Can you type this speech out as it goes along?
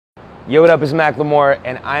Yo, what up, it's Macklemore,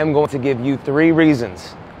 and I am going to give you 3 reasons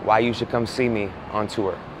why you should come see me on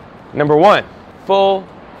tour. Number 1, full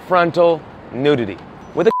frontal nudity.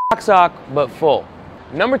 With a cock sock, but full.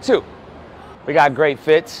 Number 2, we got great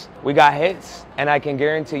fits, we got hits, and I can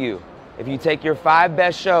guarantee you, if you take your 5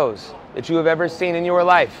 best shows that you have ever seen in your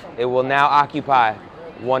life, it will now occupy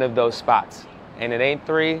one of those spots. And it ain't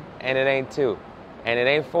 3, and it ain't 2, and it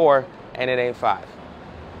ain't 4, and it ain't 5.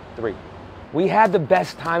 3. We had the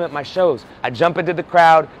best time at my shows. I jump into the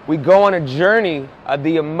crowd. We go on a journey of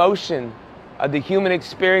the emotion of the human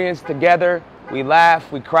experience together. We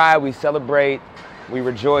laugh, we cry, we celebrate, we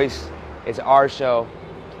rejoice. It's our show.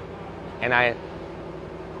 And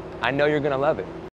I know you're gonna love it.